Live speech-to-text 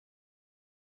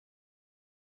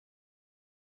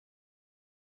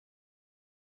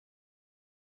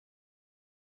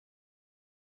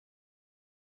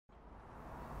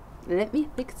Let me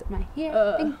fix my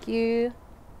hair. Thank you.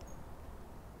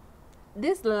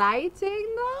 This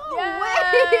lighting, no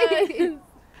way.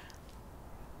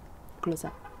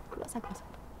 Closer.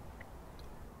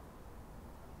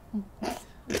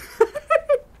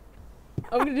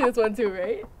 I'm gonna do this one too,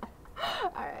 right?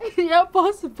 Alright. Yeah,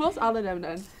 post all of them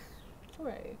then.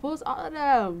 Alright. Post all of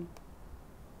them.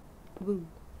 Boom.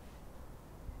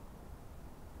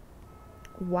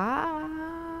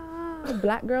 Wow.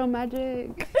 Black girl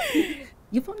magic.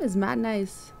 Your phone is mad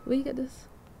nice. Where you get this?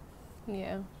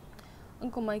 Yeah.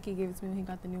 Uncle Mikey gave it to me when he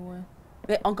got the new one.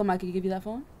 Wait, Uncle Mikey give you that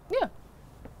phone? Yeah.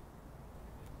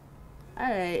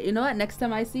 Alright, you know what? Next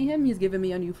time I see him, he's giving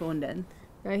me a new phone then.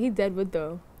 Yeah, he dead wood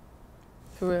though.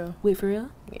 For real. Wait, for real?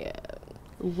 Yeah.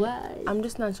 What? I'm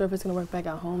just not sure if it's gonna work back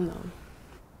at home though.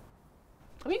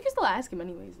 I mean, you can still ask him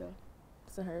anyways though.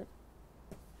 Doesn't hurt.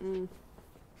 Mm.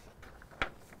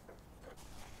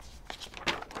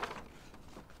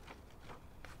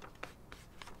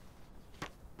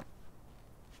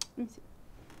 Let me see.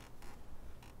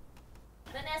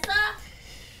 Vanessa?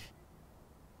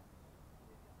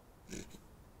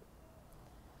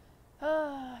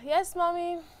 Yes,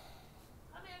 mommy.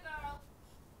 Come here, girl.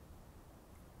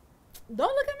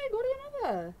 Don't look at me. Go to your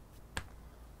mother.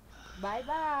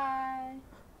 Bye-bye.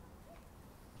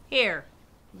 Here,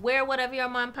 wear whatever your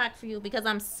mom packed for you because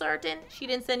I'm certain she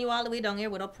didn't send you all the way down here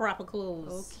with no proper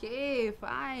clothes. Okay,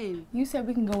 fine. You said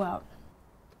we can go out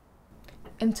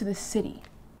into the city.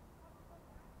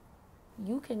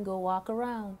 You can go walk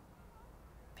around.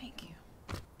 Thank you.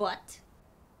 But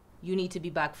you need to be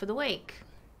back for the wake.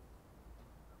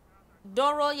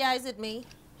 Don't roll your eyes at me.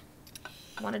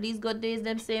 One of these good days,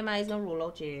 them same eyes gonna roll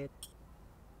out your head.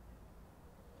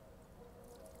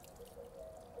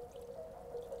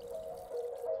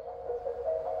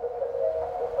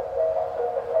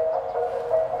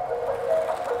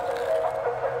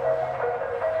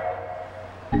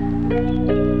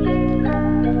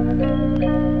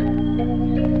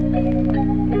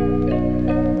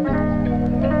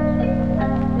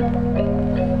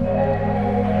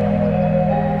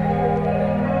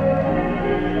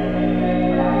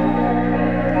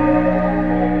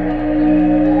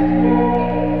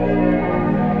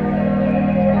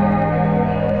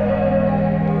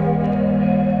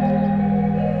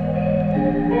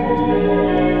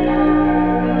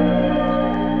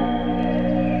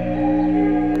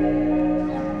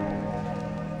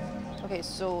 Okay,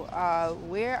 so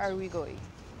where are we going?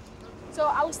 So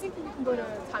I was thinking we can go to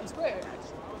Times Square,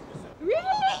 actually.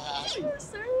 Really?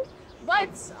 Sir? But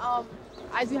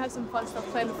I do have some fun stuff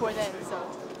planned before then, so.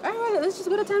 Alright, let's just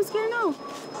go to Times Square now.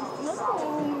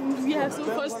 No, we have some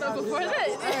fun stuff before then.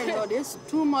 Alright, no, there's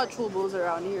too much hobos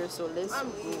around here, so let's go.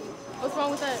 What's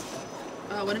wrong with that?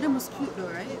 One of them was cute though,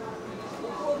 right?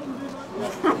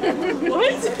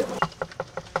 What?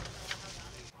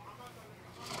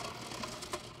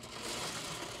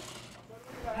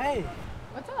 Hey,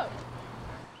 What's up?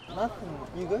 nothing.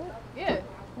 You good? Yeah.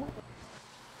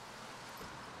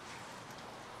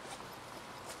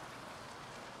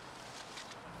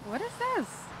 What is this?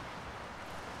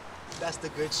 That's the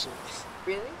good shit.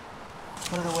 Really?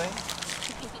 Put it away.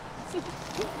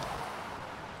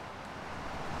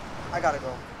 I gotta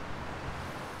go.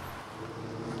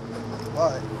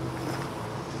 What?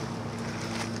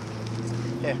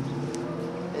 Here.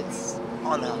 It's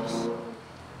on the house.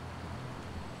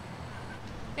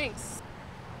 Thanks.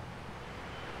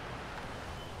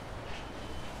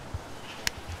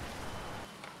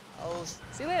 I'll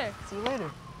See you later. see you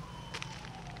later.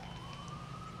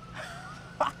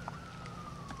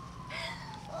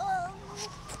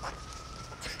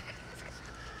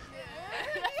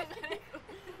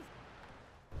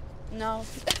 No.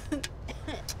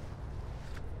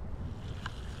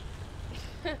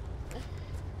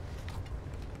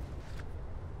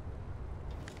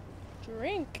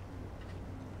 Drink.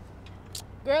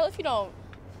 Girl, if you don't.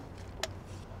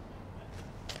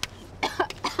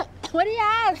 What do you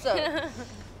have? It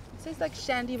tastes like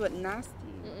shandy but nasty.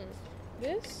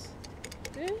 This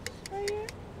right here.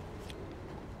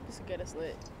 This will get us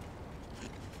lit.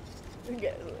 This will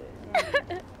get us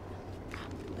lit.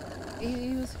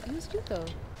 He was cute though.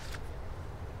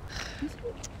 He's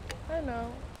cute. I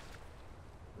know.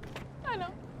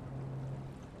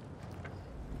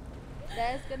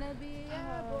 That's gonna be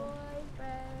your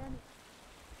boyfriend.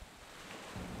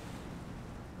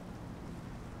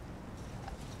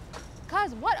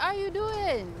 Cuz, what are you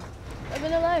doing?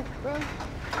 Living the life, bro.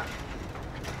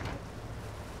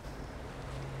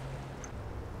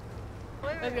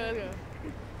 Let's go.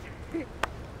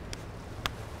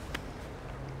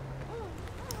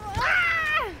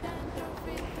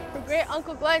 For great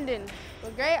Uncle Glendon.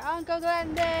 Well, great Uncle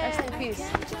Glendon. Rest in peace.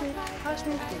 Hush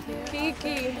me.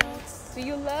 Kiki, do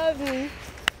you love me?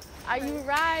 Are you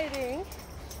riding?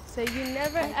 Say you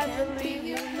never ever leave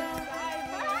me beside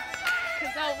me.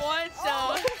 Cause I want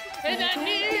some, and I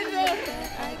need them.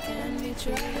 I can be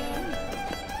true.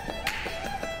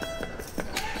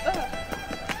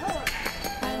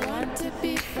 I want to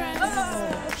be friends.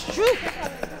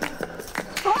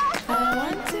 I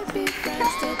want to be friends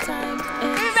till time is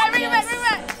yes.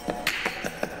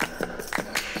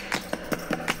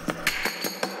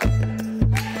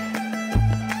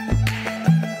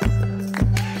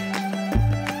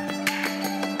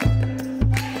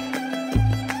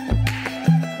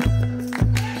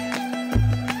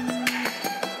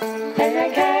 And I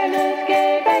can't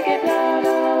escape, I get blown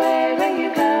away when you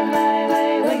come my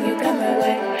way, when you come my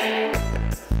way.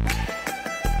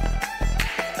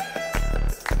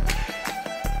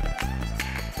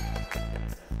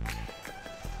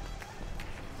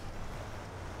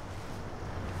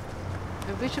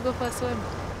 Maybe we should go for a swim.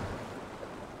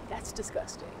 That's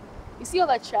disgusting. You see all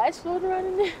that trash floating around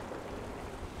in there?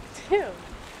 Damn.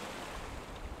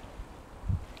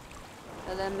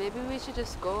 And then maybe we should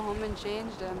just go home and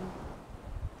change them.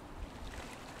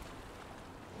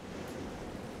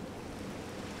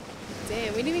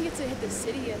 Damn, we didn't even get to hit the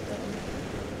city yet,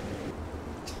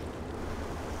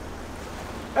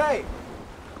 though. Hey!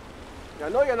 I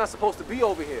know you're not supposed to be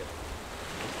over here.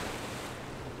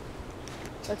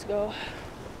 Let's go.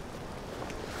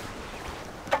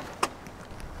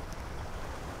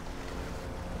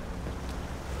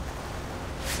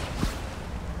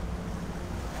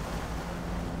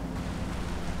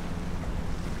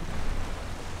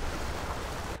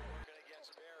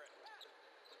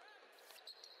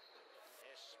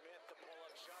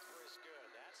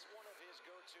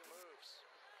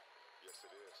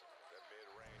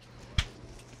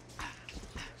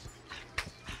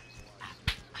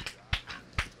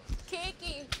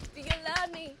 Kiki, do you love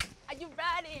me? Are you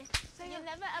riding? So you'll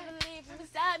never ever leave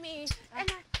beside me. And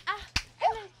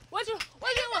what you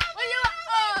want?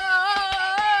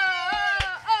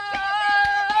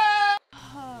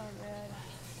 Oh man,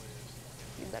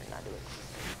 you better not do it.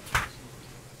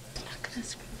 I'm not gonna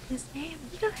scream his name.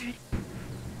 You don't hear it.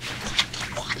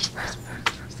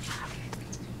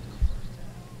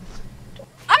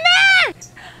 Amen!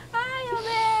 Hi,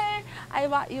 Amen. I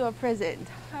bought you a present.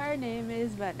 Her name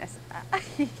is Vanessa.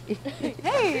 Hey.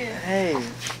 Hey.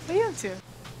 What are you up to?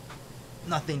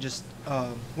 Nothing, just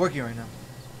working right now.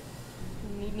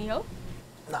 Need me help?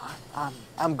 Nah,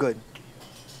 I'm good.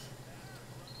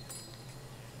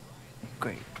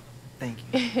 Great. Thank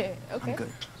you. Okay. I'm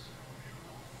good.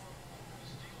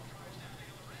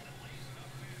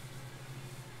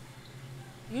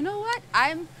 You know what?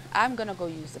 I'm gonna go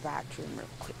use the bathroom real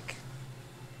quick.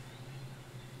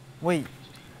 Wait,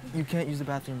 you can't use the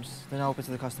bathrooms. They're not open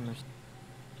to the customers.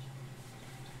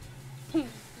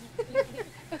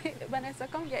 Vanessa,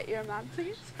 come get your man,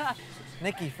 please.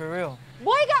 Nikki, for real.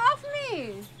 Boy, get off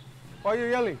me! Why are you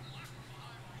yelling?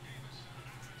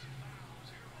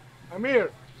 I'm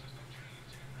here.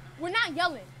 We're not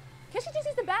yelling. Can she just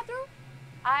use the bathroom?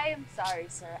 I am sorry,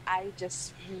 sir. I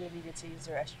just really needed to use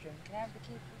the restroom. Can I have the key,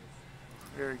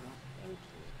 please? There you go. Thank you.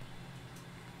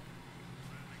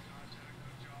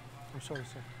 I'm sorry,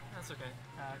 sir. That's okay.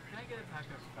 Can I get a pack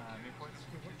of Newports?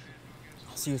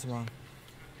 I'll see you tomorrow.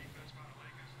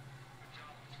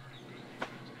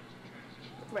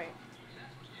 Right.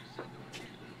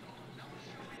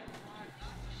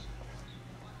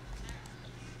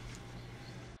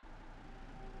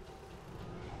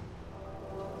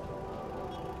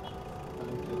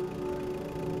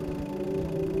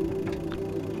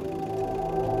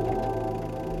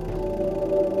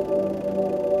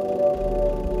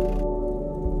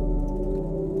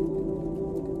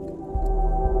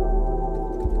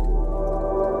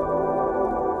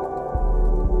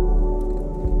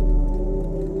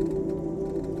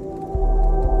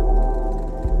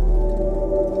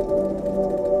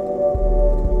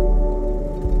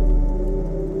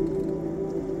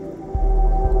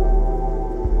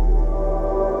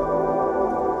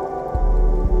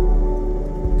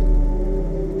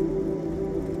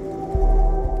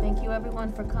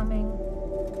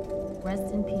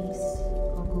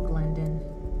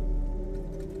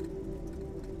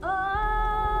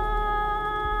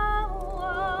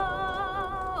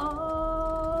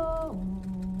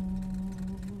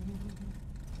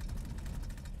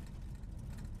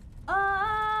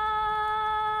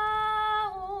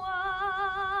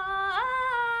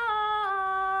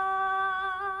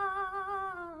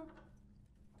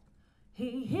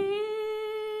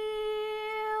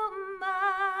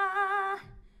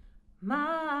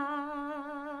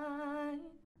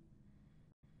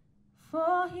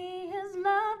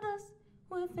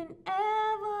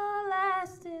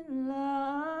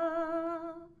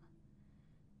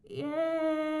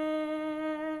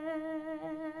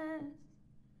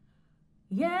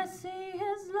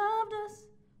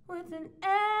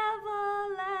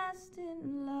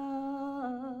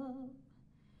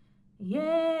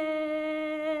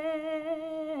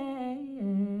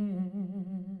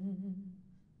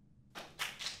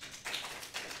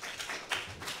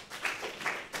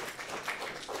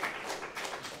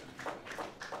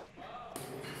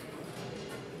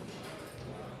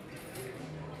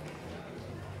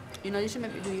 You know, you should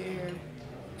make me do your hair.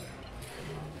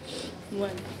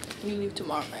 When? You leave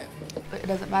tomorrow, right? It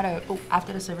doesn't matter. Oh,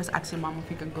 after the service, ask your mom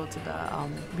if you can go to the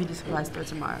beauty supply store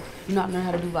tomorrow. You not learn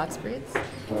how to do wax braids?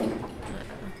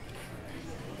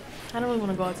 I don't really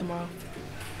want to go out tomorrow.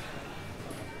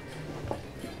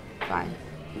 Fine.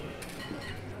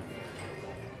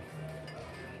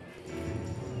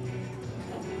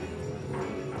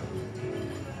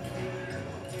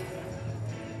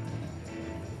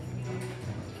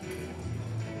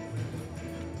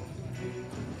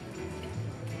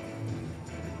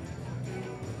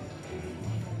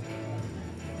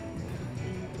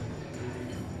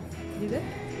 You good?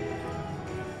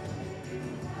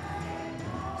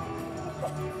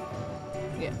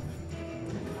 Yeah.